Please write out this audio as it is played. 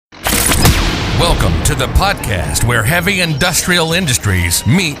Welcome to the podcast where heavy industrial industries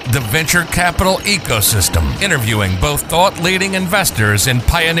meet the venture capital ecosystem, interviewing both thought-leading investors and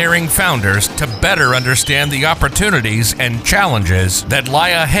pioneering founders to better understand the opportunities and challenges that lie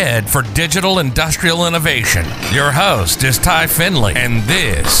ahead for digital industrial innovation. Your host is Ty Finley, and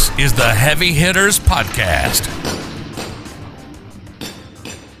this is the Heavy Hitters Podcast.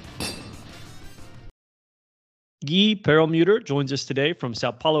 Guy Perlmutter joins us today from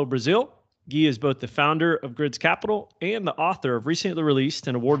Sao Paulo, Brazil. Guy is both the founder of Grids Capital and the author of recently released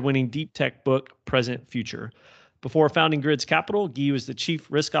and award-winning deep tech book, Present Future. Before founding Grids Capital, Guy was the chief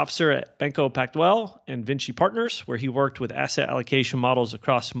risk officer at Banco Pactual and Vinci Partners, where he worked with asset allocation models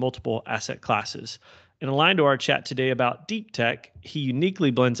across multiple asset classes. And aligned to our chat today about deep tech, he uniquely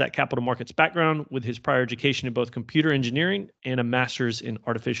blends that capital markets background with his prior education in both computer engineering and a master's in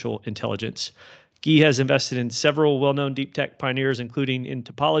artificial intelligence. Guy has invested in several well-known deep tech pioneers, including in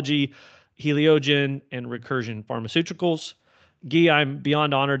Topology, Heliogen, and Recursion Pharmaceuticals. Guy, I'm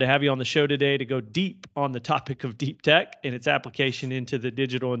beyond honored to have you on the show today to go deep on the topic of deep tech and its application into the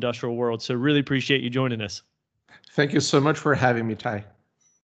digital industrial world. So really appreciate you joining us. Thank you so much for having me, Ty.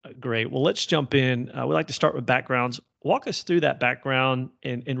 Great. Well, let's jump in. We'd like to start with backgrounds. Walk us through that background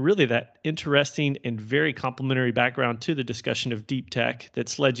and really that interesting and very complementary background to the discussion of deep tech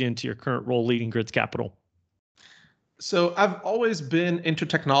that's led you into your current role leading Grids Capital. So I've always been into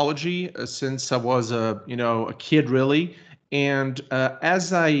technology since I was a kid, really. And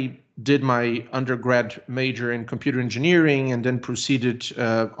as I did my undergrad major in computer engineering and then proceeded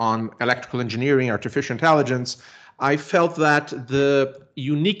on electrical engineering, artificial intelligence, I felt that the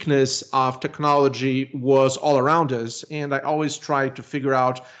uniqueness of technology was all around us. And I always tried to figure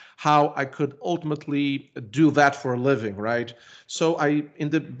out how I could ultimately do that for a living, right? So in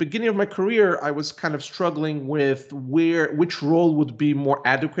the beginning of my career, I was kind of struggling with which role would be more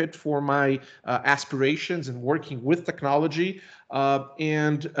adequate for my aspirations and working with technology.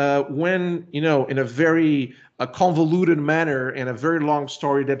 When, in a very convoluted manner and a very long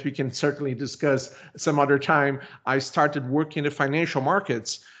story that we can certainly discuss some other time, I started working in the financial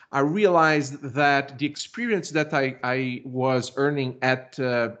markets. I realized that the experience that I was earning at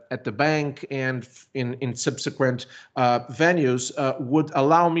the bank and in subsequent venues would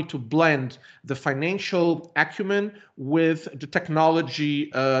allow me to blend the financial acumen with the technology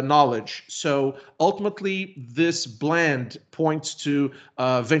knowledge. So ultimately, this blend points to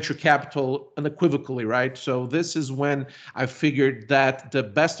venture capital unequivocally, right? So this is when I figured that the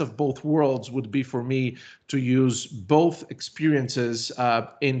best of both worlds would be for me to use both experiences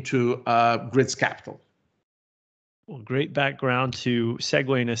into Grids Capital. Well, great background to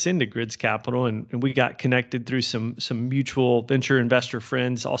segueing us into Grids Capital, and we got connected through some mutual venture investor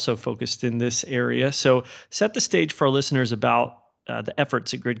friends also focused in this area. So set the stage for our listeners about the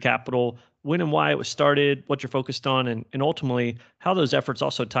efforts at Grid Capital, when and why it was started, what you're focused on, and ultimately how those efforts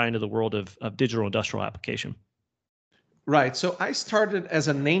also tie into the world of digital industrial application. Right. So I started as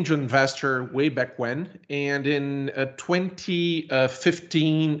an angel investor way back when. And in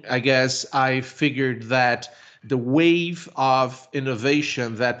 2015, I guess, I figured that the wave of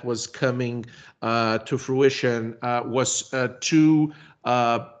innovation that was coming to fruition was too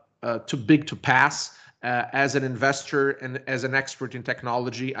big to pass. As an investor and as an expert in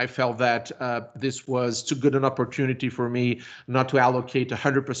technology, I felt that this was too good an opportunity for me not to allocate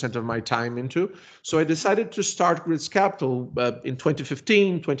 100% of my time into. So I decided to start Grids Capital in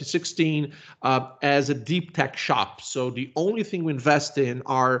 2015, 2016 as a deep tech shop. So the only thing we invest in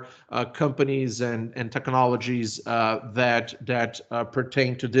are companies and technologies that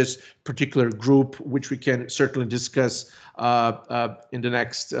pertain to this particular group, which we can certainly discuss in the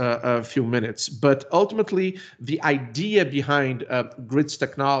next few minutes. But ultimately, the idea behind Grids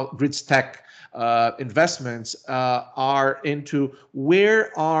Tech investments are into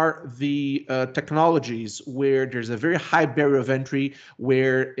where are the technologies where there's a very high barrier of entry,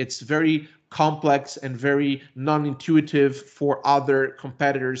 where it's very complex and very non-intuitive for other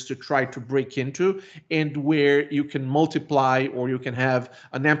competitors to try to break into, and where you can multiply or you can have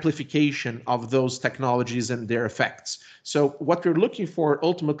an amplification of those technologies and their effects. So what we're looking for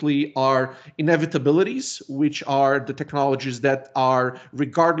ultimately are inevitabilities, which are the technologies that are,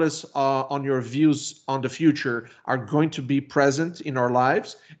 regardless on your views on the future, are going to be present in our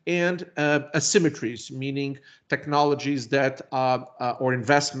lives, and asymmetries, meaning technologies that or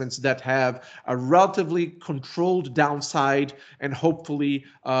investments that have a relatively controlled downside and hopefully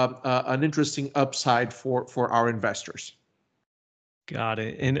an interesting upside for our investors. Got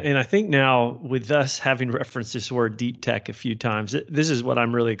it. And I think now with us having referenced this word deep tech a few times, this is what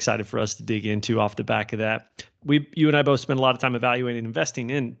I'm really excited for us to dig into off the back of that. You and I both spent a lot of time evaluating investing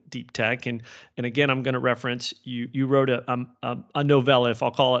in deep tech, and again, I'm going to reference you wrote a novella, if I'll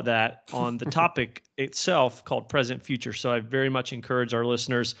call it that, on the topic itself called Present Future. So I very much encourage our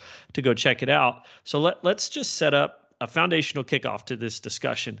listeners to go check it out. So let's just set up a foundational kickoff to this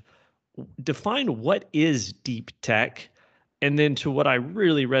discussion. Define what is deep tech. And then to what I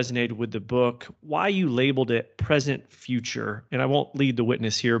really resonated with the book, why you labeled it present future. And I won't lead the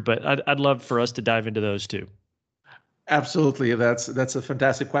witness here, but I'd love for us to dive into those too. Absolutely, that's a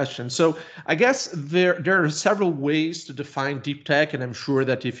fantastic question. So I guess there are several ways to define deep tech, and I'm sure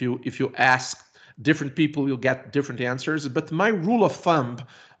that if you ask different people, you'll get different answers. But my rule of thumb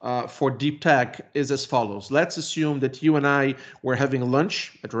for deep tech is as follows. Let's assume that you and I were having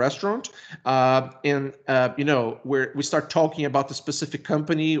lunch at a restaurant, and we start talking about a specific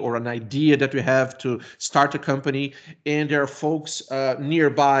company or an idea that we have to start a company, and there are folks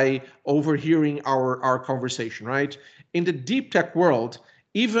nearby overhearing our conversation, right? In the deep tech world,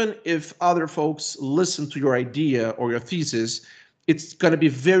 even if other folks listen to your idea or your thesis, it's going to be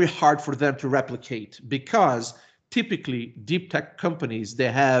very hard for them to replicate, because typically deep tech companies,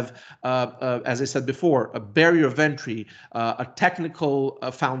 they have, as I said before, a barrier of entry, a technical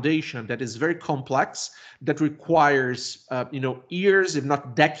foundation that is very complex, that requires years, if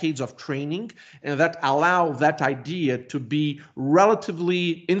not decades of training, and that allow that idea to be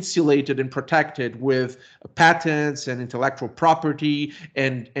relatively insulated and protected with patents and intellectual property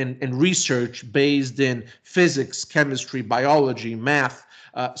and research based in physics, chemistry, biology, math.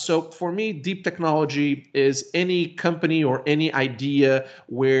 So for me, deep technology is any company or any idea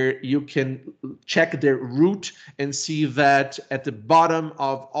where you can check their root and see that at the bottom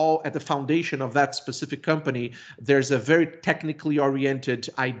of at the foundation of that specific company, there's a very technically oriented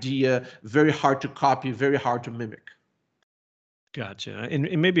idea, very hard to copy, very hard to mimic. Gotcha.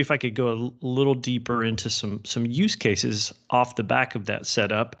 And maybe if I could go a little deeper into some use cases off the back of that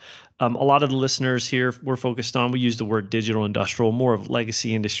setup. A lot of the listeners here we're focused on, we use the word digital industrial, more of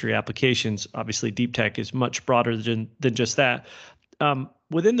legacy industry applications. Obviously, deep tech is much broader than just that.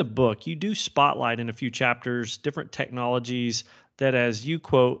 Within the book, you do spotlight in a few chapters different technologies that, as you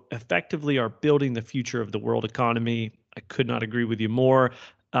quote, effectively are building the future of the world economy. I could not agree with you more.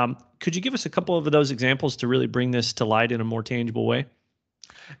 Could you give us a couple of those examples to really bring this to light in a more tangible way?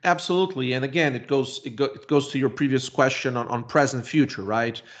 Absolutely, and again, it goes to your previous question on present future,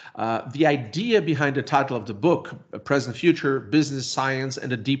 right? The idea behind the title of the book, Present Future: Business Science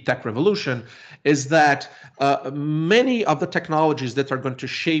and the Deep Tech Revolution, is that many of the technologies that are going to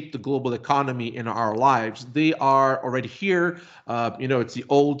shape the global economy in our lives, they are already here. It's the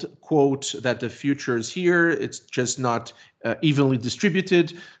old quote that the future is here; it's just not evenly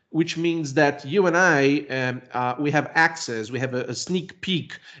distributed, which means that you and I, we have access, we have a sneak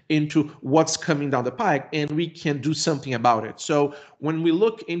peek into what's coming down the pike, and we can do something about it. So when we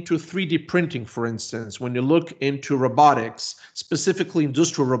look into 3D printing, for instance, when you look into robotics, specifically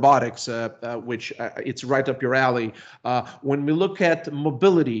industrial robotics, which it's right up your alley, when we look at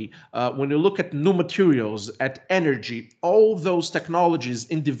mobility, when you look at new materials, at energy, all those technologies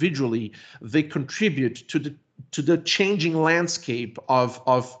individually, they contribute to the changing landscape of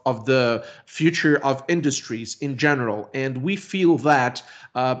the future of industries in general. And we feel that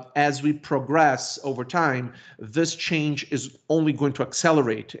as we progress over time, this change is only going to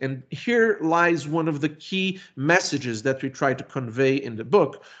accelerate. And here lies one of the key messages that we try to convey in the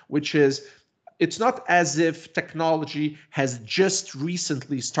book, which is, it's not as if technology has just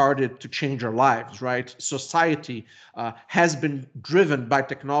recently started to change our lives, right? Society has been driven by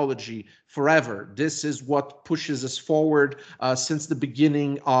technology forever. This is what pushes us forward since the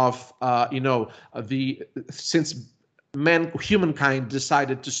beginning of, since humankind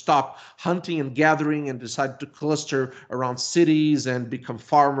decided to stop hunting and gathering and decided to cluster around cities and become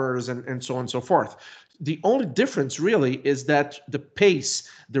farmers and so on and so forth. The only difference really is that the pace,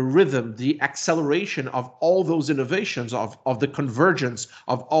 the rhythm, the acceleration of all those innovations, of the convergence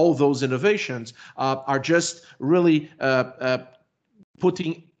of all those innovations are just really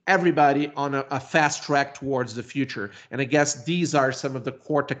putting everybody on a fast track towards the future. And I guess these are some of the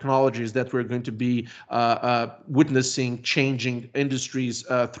core technologies that we're going to be witnessing changing industries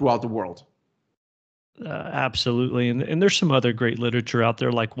throughout the world. Absolutely. And there's some other great literature out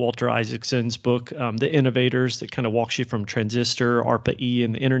there, like Walter Isaacson's book, The Innovators, that kind of walks you from transistor, ARPA-E,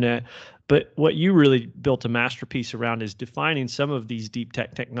 and the internet. But what you really built a masterpiece around is defining some of these deep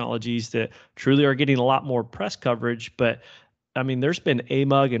tech technologies that truly are getting a lot more press coverage, but I mean, there's been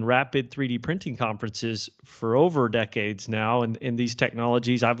AMUG and rapid 3D printing conferences for over decades now. And these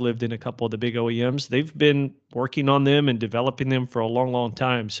technologies, I've lived in a couple of the big OEMs. They've been working on them and developing them for a long, long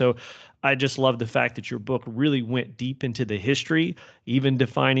time. So I just love the fact that your book really went deep into the history, even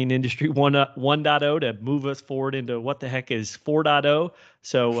defining Industry 1.0 to move us forward into what the heck is 4.0.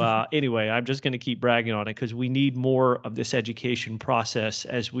 So anyway, I'm just going to keep bragging on it because we need more of this education process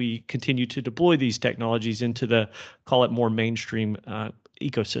as we continue to deploy these technologies into the, call it more mainstream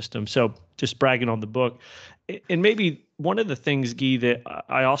ecosystem. So just bragging on the book. And maybe one of the things, Guy, that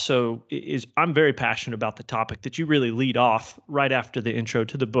I also is I'm very passionate about the topic that you really lead off right after the intro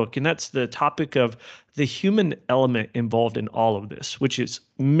to the book. And that's the topic of the human element involved in all of this, which is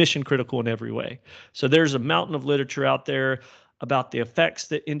mission critical in every way. So there's a mountain of literature out there about the effects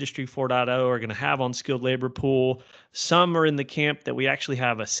that Industry 4.0 are going to have on skilled labor pool. Some are in the camp that we actually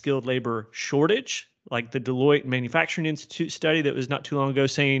have a skilled labor shortage, like the Deloitte Manufacturing Institute study that was not too long ago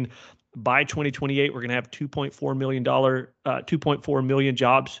saying by 2028, we're going to have $2.4 million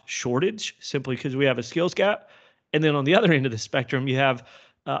jobs shortage simply because we have a skills gap. And then on the other end of the spectrum, you have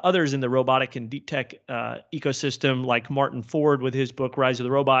others in the robotic and deep tech ecosystem, like Martin Ford with his book, Rise of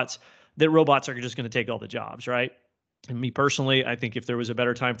the Robots, that robots are just going to take all the jobs, right? And me personally, I think if there was a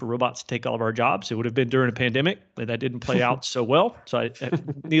better time for robots to take all of our jobs, it would have been during a pandemic. But that didn't play out so well. So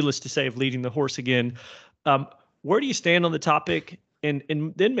needless to say, of leading the horse again. Where do you stand on the topic? And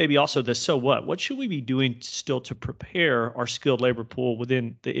then maybe also the so what? What should we be doing still to prepare our skilled labor pool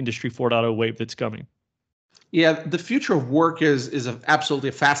within the Industry 4.0 wave that's coming? Yeah, the future of work is absolutely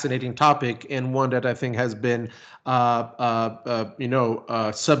a fascinating topic, and one that I think has been,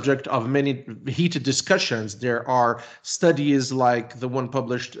 subject of many heated discussions. There are studies like the one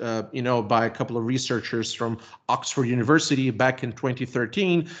published, by a couple of researchers from Oxford University back in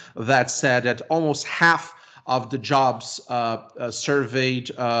 2013 that said that almost half of the jobs surveyed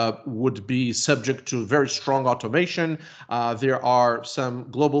would be subject to very strong automation. There are some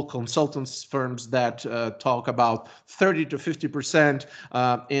global consultants firms that talk about 30 to 50%.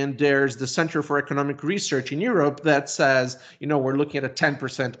 And there's the Center for Economic Research in Europe that says, we're looking at a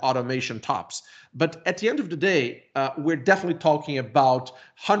 10% automation tops. But at the end of the day, we're definitely talking about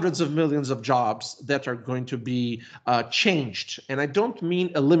hundreds of millions of jobs that are going to be changed. And I don't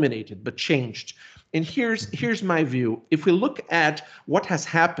mean eliminated, but changed. And here's my view. If we look at what has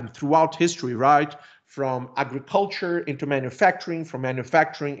happened throughout history, right, from agriculture into manufacturing, from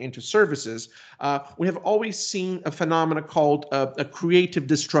manufacturing into services, we have always seen a phenomenon called a creative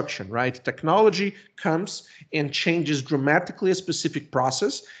destruction, right? Technology comes and changes dramatically a specific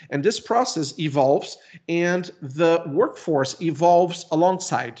process, and this process evolves, and the workforce evolves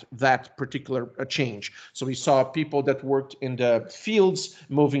alongside that particular change. So we saw people that worked in the fields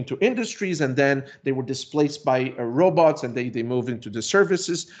moving to industries, and then they were displaced by robots, and they moved into the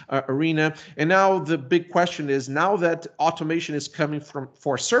services arena. And now the big question is, now that automation is coming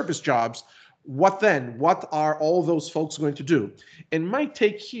for service jobs, what then? What are all those folks going to do? And my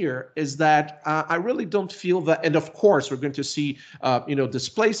take here is that I really don't feel that, and of course we're going to see,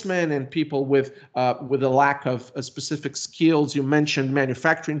 displacement and people with a lack of specific skills. You mentioned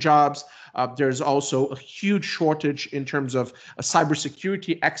manufacturing jobs. There's also a huge shortage in terms of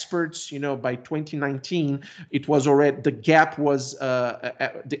cybersecurity experts. By 2019, it was already the gap was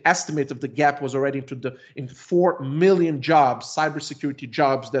the estimate of the gap was already in 4 million jobs, cybersecurity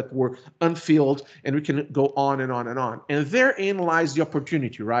jobs that were unfilled, and we can go on and on and on. And therein lies the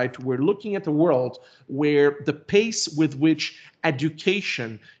opportunity, right? We're looking at a world where the pace with which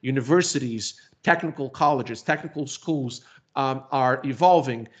education, universities, technical colleges, technical schools are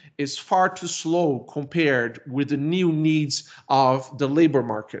evolving is far too slow compared with the new needs of the labor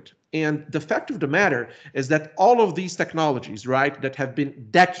market. And the fact of the matter is that all of these technologies, right, that have been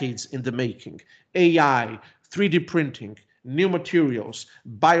decades in the making, AI, 3D printing, new materials,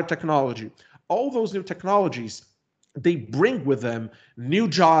 biotechnology, all those new technologies, they bring with them new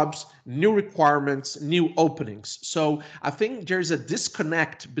jobs, new requirements, new openings. So I think there's a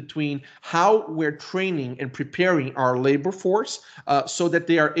disconnect between how we're training and preparing our labor force so that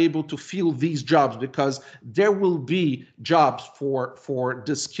they are able to fill these jobs, because there will be jobs for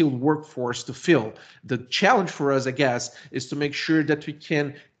the skilled workforce to fill. The challenge for us, I guess, is to make sure that we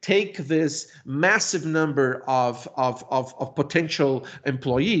can take this massive number of potential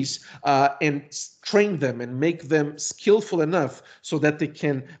employees and train them and make them skillful enough so that they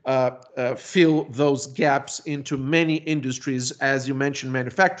can fill those gaps into many industries, as you mentioned,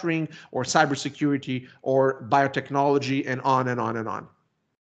 manufacturing or cybersecurity or biotechnology, and on and on and on.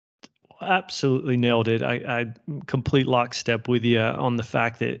 Absolutely nailed it. I complete lockstep with you on the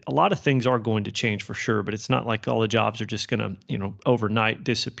fact that a lot of things are going to change for sure, but it's not like all the jobs are just going to, overnight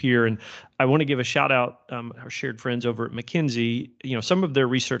disappear. And I want to give a shout out, our shared friends over at McKinsey. Some of their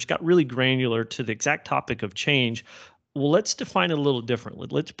research got really granular to the exact topic of change. Well, let's define it a little differently.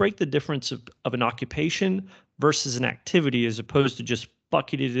 Let's break the difference of an occupation versus an activity as opposed to just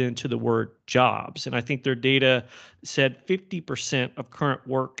bucketed into the word jobs. And I think their data said 50% of current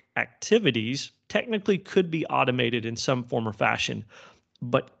work activities technically could be automated in some form or fashion.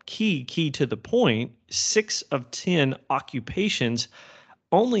 But key to the point, 6 of 10 occupations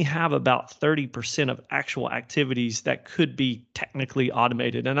only have about 30% of actual activities that could be technically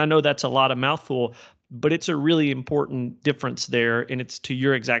automated. And I know that's a lot of mouthful, but it's a really important difference there. And it's to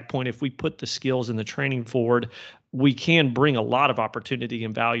your exact point. If we put the skills and the training forward, we can bring a lot of opportunity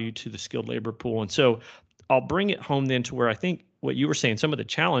and value to the skilled labor pool. And so I'll bring it home then to where I think what you were saying, some of the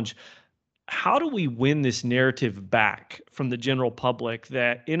challenge, how do we win this narrative back from the general public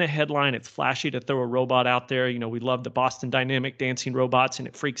that in a headline, it's flashy to throw a robot out there? We love the Boston Dynamic dancing robots and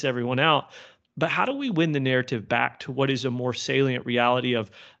it freaks everyone out. But how do we win the narrative back to what is a more salient reality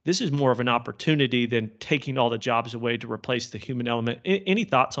of this is more of an opportunity than taking all the jobs away to replace the human element? Any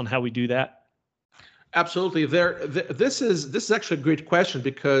thoughts on how we do that? Absolutely. This is actually a great question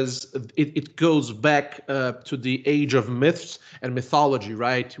because it goes back to the age of myths and mythology,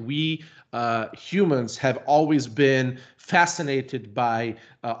 right? We humans have always been fascinated by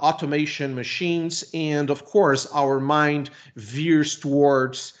automation, machines, and of course, our mind veers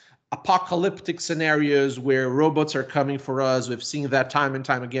towards apocalyptic scenarios where robots are coming for us. We've seen that time and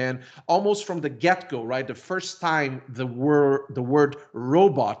time again, almost from the get-go, right? The first time the word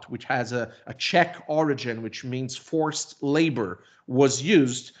robot, which has a Czech origin, which means forced labor, was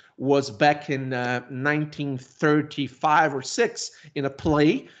used, was back in 1935 or 6 in a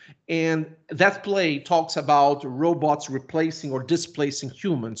play. And that play talks about robots replacing or displacing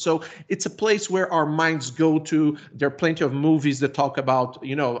humans. So it's a place where our minds go to. There are plenty of movies that talk about,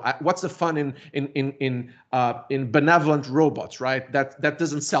 what's the fun in benevolent robots, right? That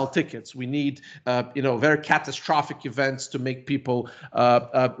doesn't sell tickets. We need, very catastrophic events to make people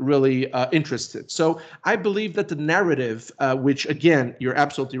really interested. So I believe that the narrative, which again, you're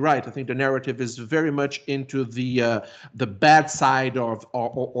absolutely right. I think the narrative is very much into the bad side of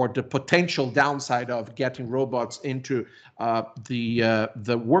or the potential downside of getting robots into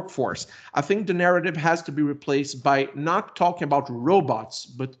the workforce. I think the narrative has to be replaced by not talking about robots,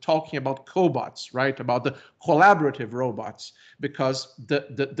 but talking about cobots, right? About the collaborative robots, because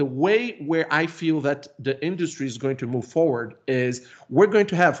the way where I feel that the industry is going to move forward is we're going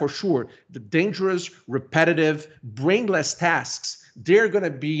to have for sure the dangerous, repetitive, brainless tasks. They're going to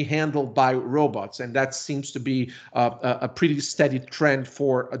be handled by robots, and that seems to be a pretty steady trend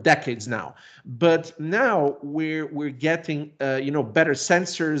for decades now. But now we're getting better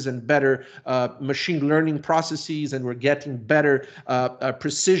sensors and better machine learning processes, and we're getting better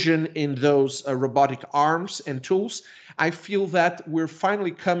precision in those robotic arms and tools. I feel that we're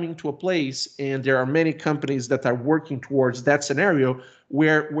finally coming to a place, and there are many companies that are working towards that scenario,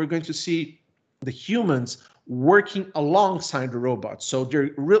 where we're going to see the humans working alongside the robots. So they're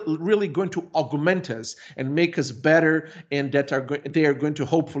really going to augment us and make us better, and they are going to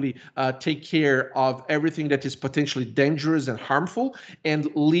hopefully take care of everything that is potentially dangerous and harmful, and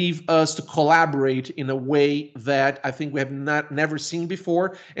leave us to collaborate in a way that I think we have never seen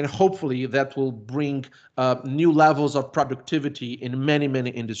before, and hopefully that will bring new levels of productivity in many, many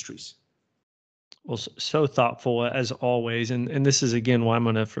industries. Well, so thoughtful as always. And this is, again, why I'm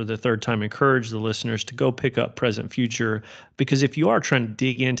going to, for the third time, encourage the listeners to go pick up Present Future, because if you are trying to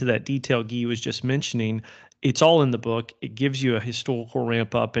dig into that detail Guy was just mentioning, it's all in the book. It gives you a historical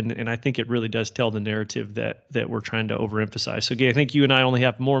ramp up. And I think it really does tell the narrative that we're trying to overemphasize. So, Guy, I think you and I only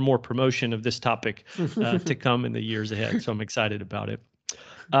have more and more promotion of this topic to come in the years ahead. So I'm excited about it.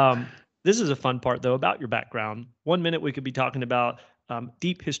 This is a fun part, though, about your background. 1 minute we could be talking about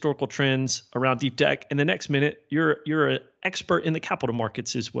deep historical trends around deep tech, and the next minute you're an expert in the capital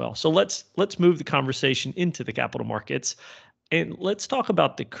markets as well. So let's move the conversation into the capital markets, and let's talk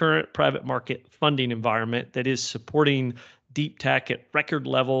about the current private market funding environment that is supporting deep tech at record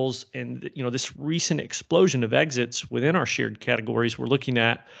levels, and this recent explosion of exits within our shared categories we're looking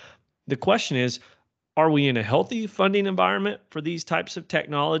at. The question is, are we in a healthy funding environment for these types of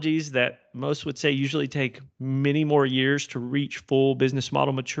technologies that most would say usually take many more years to reach full business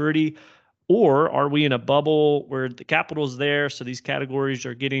model maturity? Or are we in a bubble where the capital's there, so these categories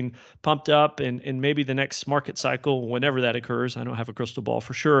are getting pumped up, and maybe the next market cycle, whenever that occurs, I don't have a crystal ball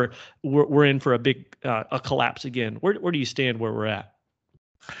for sure, we're in for a big a collapse again? Where do you stand where we're at?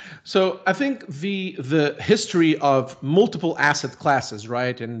 So I think the history of multiple asset classes,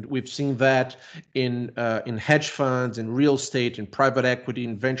 right? And we've seen that in hedge funds, in real estate, in private equity,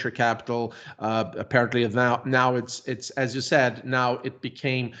 in venture capital. Apparently now it's as you said, now it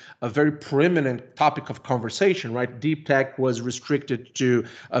became a very preeminent topic of conversation, right? Deep tech was restricted to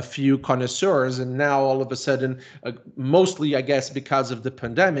a few connoisseurs, and now all of a sudden, mostly I guess because of the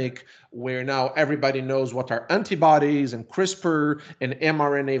pandemic, where now everybody knows what are antibodies and CRISPR and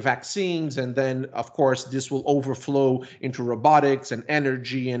mRNA vaccines. And then, of course, this will overflow into robotics and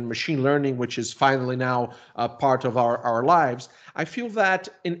energy and machine learning, which is finally now part of our lives. I feel that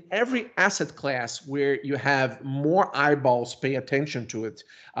in every asset class where you have more eyeballs pay attention to it,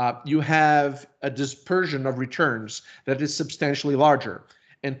 you have a dispersion of returns that is substantially larger.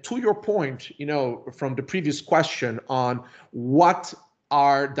 And to your point, from the previous question on what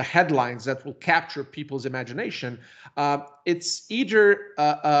are the headlines that will capture people's imagination, it's either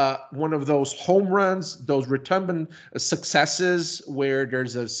one of those home runs, those return successes where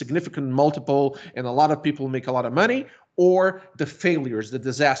there's a significant multiple and a lot of people make a lot of money, or the failures, the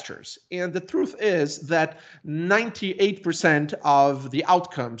disasters. And the truth is that 98% of the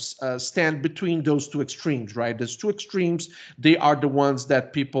outcomes stand between those two extremes, right? Those two extremes, they are the ones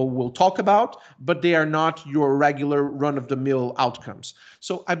that people will talk about, but they are not your regular run-of-the-mill outcomes.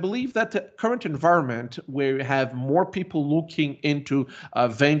 So I believe that the current environment where you have more people looking into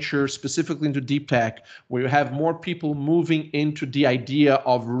venture, specifically into deep tech, where you have more people moving into the idea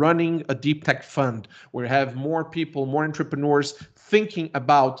of running a deep tech fund, where you have more people, more entrepreneurs thinking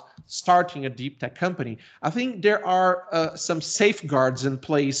about starting a deep tech company, I think there are some safeguards in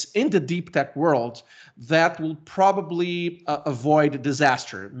place in the deep tech world that will probably avoid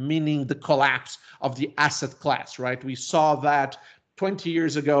disaster, meaning the collapse of the asset class, right? We saw that 20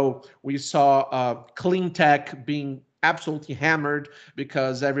 years ago. We saw clean tech being absolutely hammered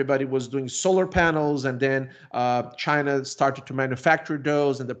because everybody was doing solar panels, and then China started to manufacture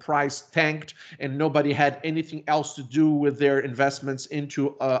those and the price tanked and nobody had anything else to do with their investments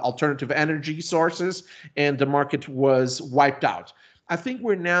into alternative energy sources, and the market was wiped out. I think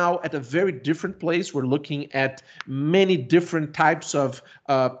we're now at a very different place. We're looking at many different types of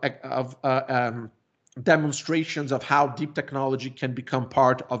demonstrations of how deep technology can become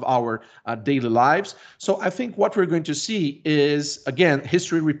part of our daily lives. So I think what we're going to see is, again,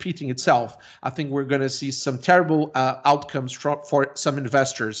 history repeating itself. I think we're going to see some terrible outcomes for some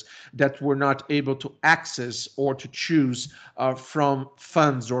investors that were not able to access or to choose from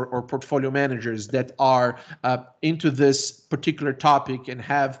funds or portfolio managers that are into this particular topic and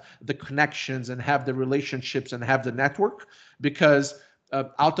have the connections and have the relationships and have the network. Because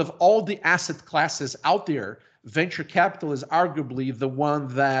out of all the asset classes out there, venture capital is arguably the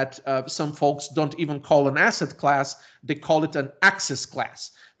one that some folks don't even call an asset class. They call it an access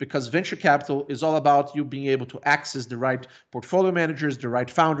class, because venture capital is all about you being able to access the right portfolio managers, the right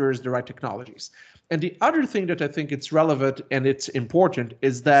founders, the right technologies. And the other thing that I think it's relevant and it's important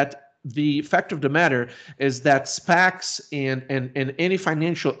is that the fact of the matter is that SPACs and any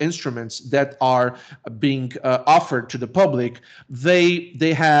financial instruments that are being offered to the public, they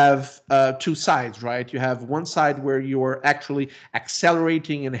have two sides, right? You have one side where you're actually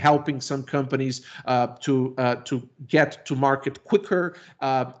accelerating and helping some companies to get to market quicker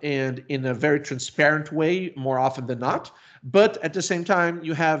and in a very transparent way, more often than not. But at the same time,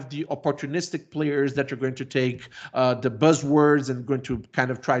 you have the opportunistic players that are going to take the buzzwords and going to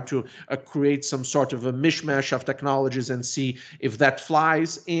kind of try to create some sort of a mishmash of technologies and see if that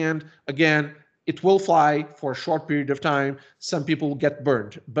flies. And again, it will fly for a short period of time. Some people will get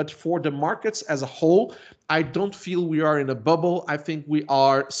burned. But for the markets as a whole, I don't feel we are in a bubble. I think we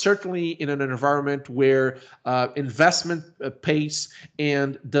are certainly in an environment where investment pace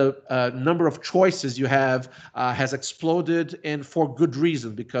and the number of choices you have has exploded, and for good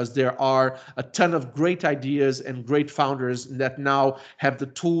reason, because there are a ton of great ideas and great founders that now have the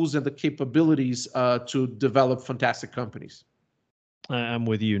tools and the capabilities to develop fantastic companies. I'm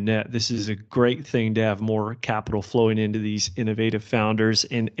with you, Net. This is a great thing to have more capital flowing into these innovative founders.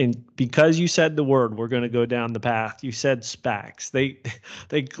 And because you said the word, we're going to go down the path. You said SPACs.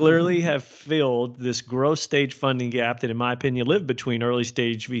 They clearly have filled this growth stage funding gap that, in my opinion, lived between early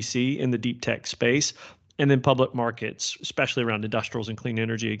stage VC in the deep tech space and then public markets, especially around industrials and clean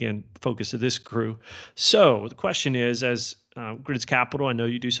energy. Again, focus of this crew. So the question is, as Grids Capital, I know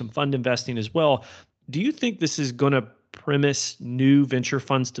you do some fund investing as well. Do you think this is going to premise new venture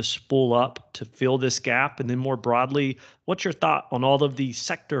funds to spool up to fill this gap? And then more broadly, what's your thought on all of these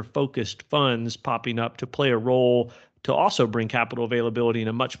sector-focused funds popping up to play a role to also bring capital availability in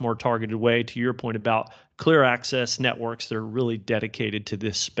a much more targeted way, to your point about clear access networks that are really dedicated to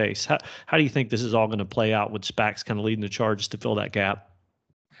this space. How do you think this is all going to play out with SPACs kind of leading the charge to fill that gap?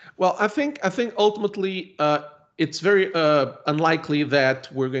 Well, I think ultimately it's very unlikely that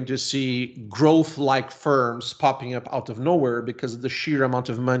we're going to see growth-like firms popping up out of nowhere because of the sheer amount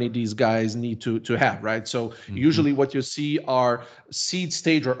of money these guys need to have, right? So usually what you see are seed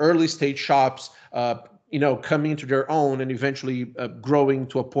stage or early stage shops coming into their own and eventually growing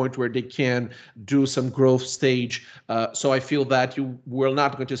to a point where they can do some growth stage. So I feel that we're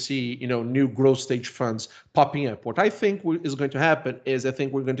not going to see, new growth stage funds popping up. What I think is going to happen is I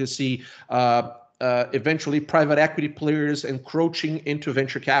think we're going to see eventually private equity players encroaching into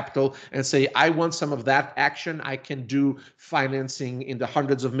venture capital and say, I want some of that action. I can do financing in the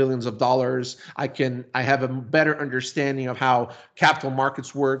hundreds of millions of dollars. I have a better understanding of how capital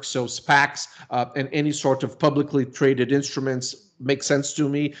markets work. So SPACs and any sort of publicly traded instruments make sense to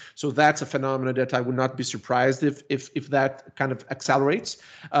me. So that's a phenomenon that I would not be surprised if that kind of accelerates.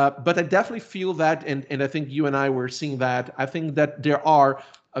 But I definitely feel that, and I think you and I were seeing that. I think that there are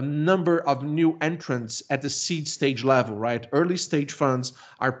a number of new entrants at the seed stage level, right? Early stage funds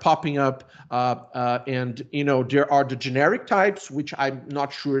are popping up, and there are the generic types, which I'm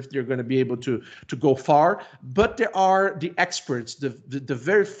not sure if they're going to be able to go far, but there are the experts, the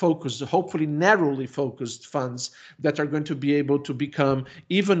very focused, hopefully narrowly focused funds that are going to be able to become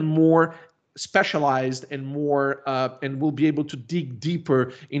even more specialized and more and will be able to dig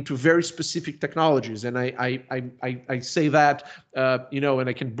deeper into very specific technologies. And I say that and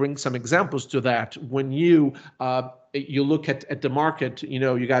I can bring some examples to that. When you look at the market,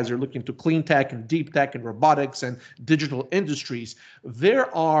 you guys are looking to clean tech and deep tech and robotics and digital industries.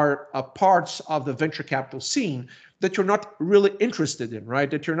 There are parts of the venture capital scene that you're not really interested in,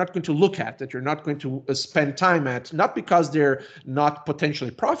 right? That you're not going to look at, that you're not going to spend time at, not because they're not potentially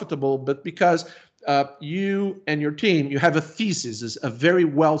profitable, but because you and your team, you have a thesis, a very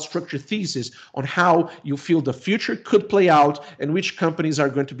well-structured thesis on how you feel the future could play out and which companies are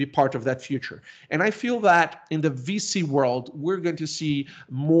going to be part of that future. And I feel that in the VC world, we're going to see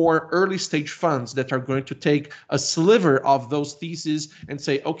more early-stage funds that are going to take a sliver of those theses and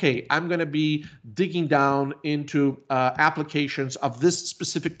say, okay, I'm going to be digging down into applications of this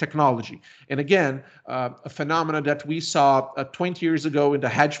specific technology. And again, a phenomenon that we saw 20 years ago in the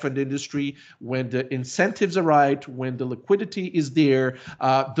hedge fund industry, when the incentives are right, when the liquidity is there,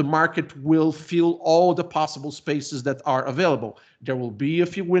 the market will fill all the possible spaces that are available. There will be a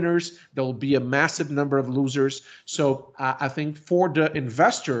few winners. There will be a massive number of losers. So I think for the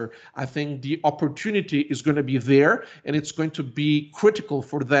investor, I think the opportunity is going to be there, and it's going to be critical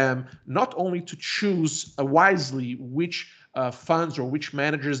for them not only to choose wisely which funds or which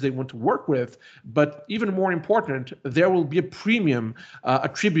managers they want to work with, but even more important, there will be a premium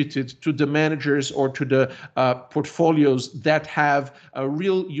attributed to the managers or to the portfolios that have a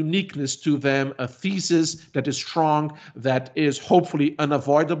real uniqueness to them, a thesis that is strong, that is hopefully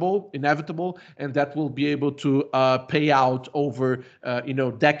inevitable, and that will be able to pay out over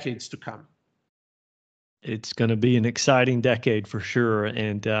decades to come. It's going to be an exciting decade for sure.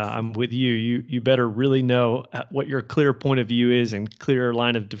 And I'm with you. You better really know what your clear point of view is and clear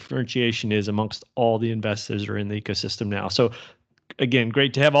line of differentiation is amongst all the investors that are in the ecosystem now. So again,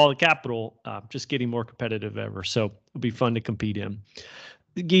 great to have all the capital, just getting more competitive ever. So it'll be fun to compete in.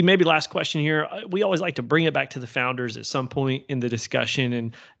 Guy, maybe last question here. We always like to bring it back to the founders at some point in the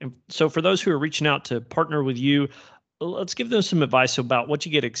discussion. And so for those who are reaching out to partner with you, let's give them some advice about what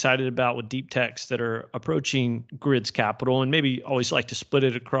you get excited about with deep techs that are approaching Grids Capital, and maybe always like to split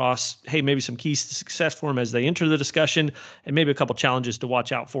it across, hey, maybe some keys to success for them as they enter the discussion, and maybe a couple challenges to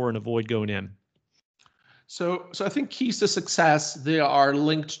watch out for and avoid going in. So I think keys to success, they are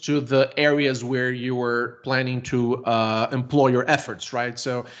linked to the areas where you were planning to employ your efforts, right?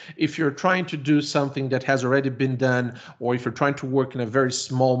 So if you're trying to do something that has already been done, or if you're trying to work in a very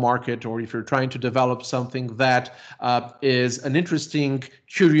small market, or if you're trying to develop something that is an interesting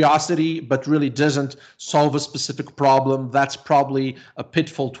curiosity, but really doesn't solve a specific problem, that's probably a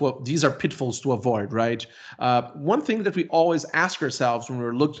pitfall these are pitfalls to avoid, right? One thing that we always ask ourselves when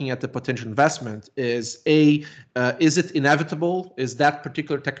we're looking at the potential investment is, is it inevitable? Is that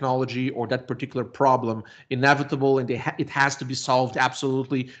particular technology or that particular problem inevitable and it has to be solved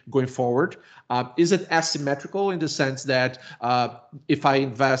absolutely going forward? Is it asymmetrical in the sense that if I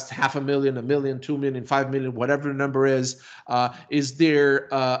invest $500,000, $1 million, $2 million, $5 million, whatever the number is there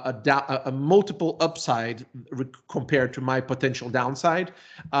a multiple upside compared to my potential downside?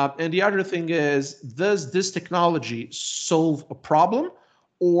 And the other thing is, does this technology solve a problem,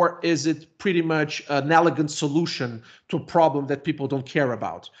 or is it pretty much an elegant solution to a problem that people don't care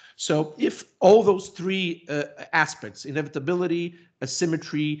about? So if all those three aspects, inevitability,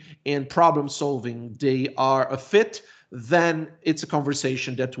 asymmetry, and problem solving, they are a fit, then it's a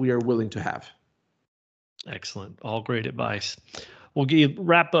conversation that we are willing to have. Excellent. All great advice. We'll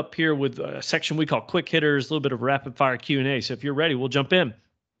wrap up here with a section we call quick hitters, a little bit of rapid fire Q&A. So if you're ready, we'll jump in.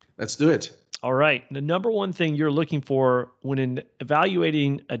 Let's do it. All right. The number one thing you're looking for when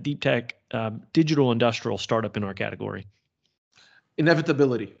evaluating a deep tech digital industrial startup in our category?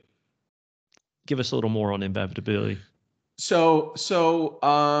 Inevitability. Give us a little more on inevitability. So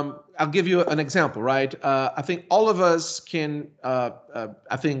I'll give you an example, right? I think all of us can,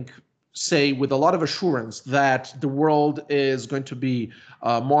 say with a lot of assurance that the world is going to be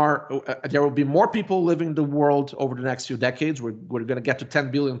there will be more people living in the world over the next few decades. We're going to get to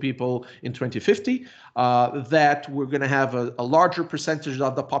 10 billion people in 2050, that we're going to have a larger percentage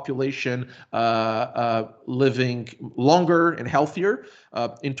of the population living longer and healthier.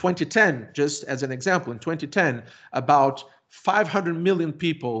 In 2010, just as an example, in 2010, about 500 million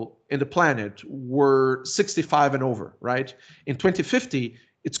people in the planet were 65 and over, right? In 2050,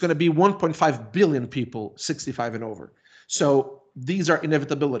 it's going to be 1.5 billion people 65 and over. So these are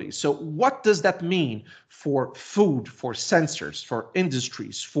inevitabilities. So what does that mean for food, for sensors, for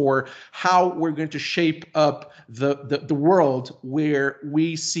industries, for how we're going to shape up the world where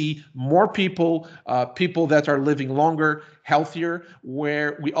we see more people, people that are living longer, healthier,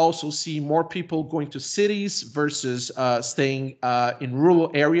 where we also see more people going to cities versus staying in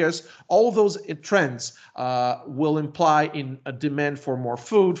rural areas. All those trends will imply in a demand for more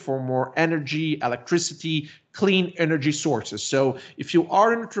food, for more energy, electricity, clean energy sources. So if you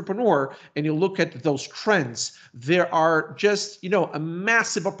are an entrepreneur and you look at those trends, there are just, a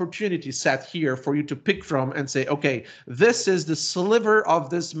massive opportunity set here for you to pick from and say, okay, this is the sliver of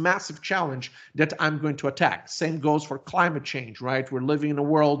this massive challenge that I'm going to attack. Same goes for climate change, right? We're living in a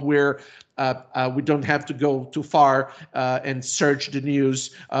world where we don't have to go too far and search the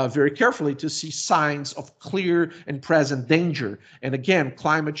news very carefully to see signs of clear and present danger. And again,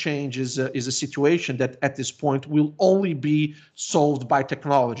 climate change is a situation that at this point will only be solved by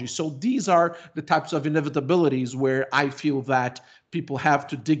technology. So these are the types of inevitabilities where I feel that people have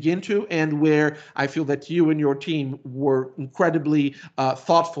to dig into, and where I feel that you and your team were incredibly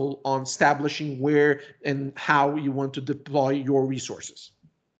thoughtful on establishing where and how you want to deploy your resources.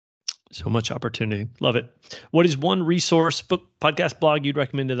 So much opportunity. Love it. What is one resource, book, podcast, blog you'd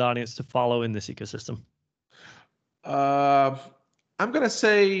recommend to the audience to follow in this ecosystem? I'm going to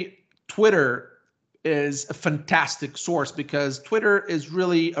say Twitter is a fantastic source, because Twitter is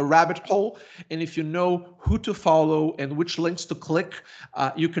really a rabbit hole. And if you know who to follow and which links to click,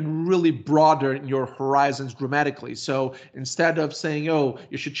 you can really broaden your horizons dramatically. So instead of saying, oh,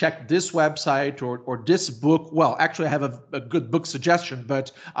 you should check this website or this book, well, actually I have a good book suggestion,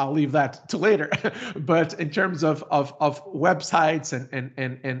 but I'll leave that to later. But in terms of websites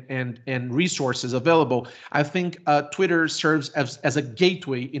and resources available, I think Twitter serves as a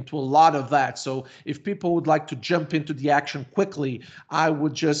gateway into a lot of that. So if people would like to jump into the action quickly, I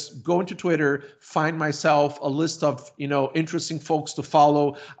would just go into Twitter, find myself a list of interesting folks to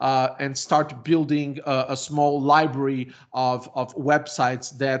follow, and start building a small library of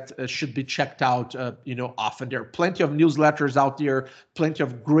websites that should be checked out often. There are plenty of newsletters out there, plenty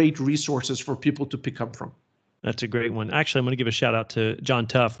of great resources for people to pick up from. That's a great one. Actually, I'm going to give a shout out to John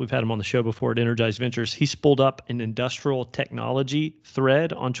Tuff. We've had him on the show before at Energize Ventures. He spooled up an industrial technology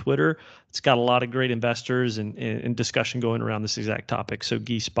thread on Twitter. It's got a lot of great investors and discussion going around this exact topic. So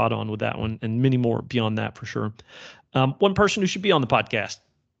Guy, spot on with that one, and many more beyond that for sure. One person who should be on the podcast.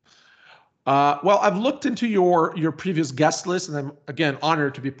 Well, I've looked into your previous guest list, and I'm again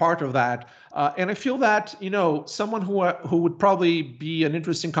honored to be part of that. And I feel that someone who would probably be an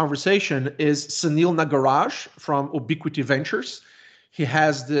interesting conversation is Sunil Nagaraj from Ubiquity Ventures. He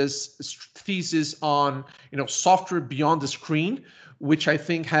has this thesis on software beyond the screen, which I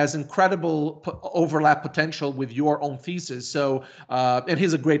think has incredible overlap potential with your own thesis. So, and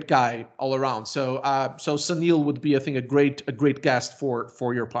he's a great guy all around. So Sunil would be, I think, a great guest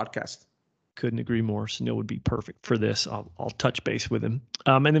for your podcast. Couldn't agree more. Sunil would be perfect for this. I'll touch base with him.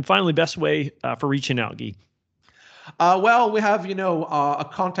 And then finally, best way for reaching out, Guy. Well, we have, a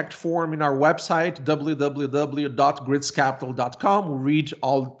contact form in our website, www.gridscapital.com. We read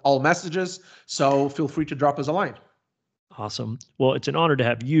all messages, so feel free to drop us a line. Awesome. Well, it's an honor to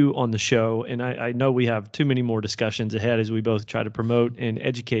have you on the show. And I know we have too many more discussions ahead as we both try to promote and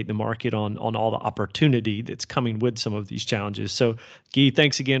educate the market on all the opportunity that's coming with some of these challenges. So, Guy,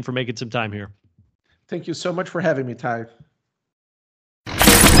 thanks again for making some time here. Thank you so much for having me, Ty.